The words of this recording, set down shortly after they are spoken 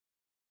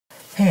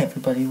Hey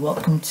everybody,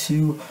 welcome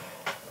to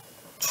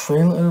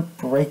Trailer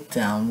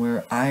Breakdown,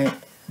 where I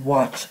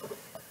watch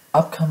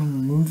upcoming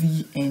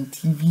movie and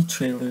TV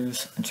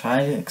trailers and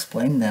try to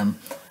explain them.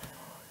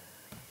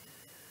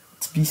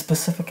 To be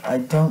specific, I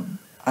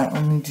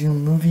only do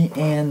movie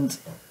and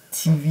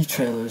TV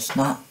trailers,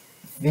 not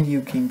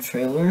video game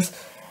trailers.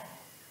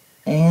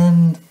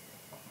 And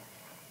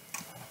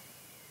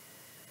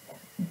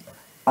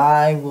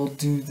I will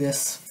do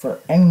this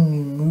for any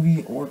new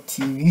movie or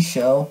TV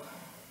show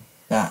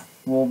that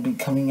will be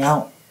coming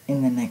out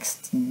in the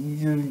next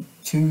year,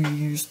 2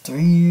 years,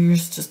 3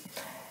 years, just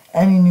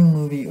any new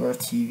movie or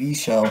TV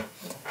show.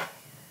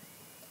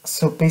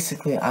 So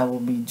basically I will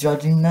be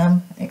judging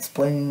them,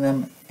 explaining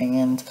them,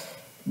 and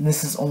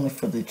this is only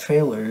for the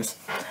trailers.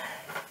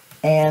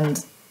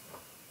 And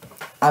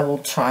I will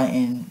try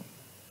and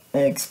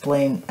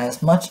explain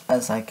as much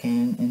as I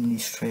can in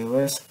these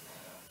trailers,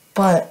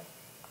 but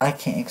I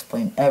can't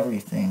explain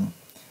everything.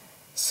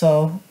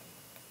 So,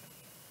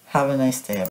 have a nice day, everyone.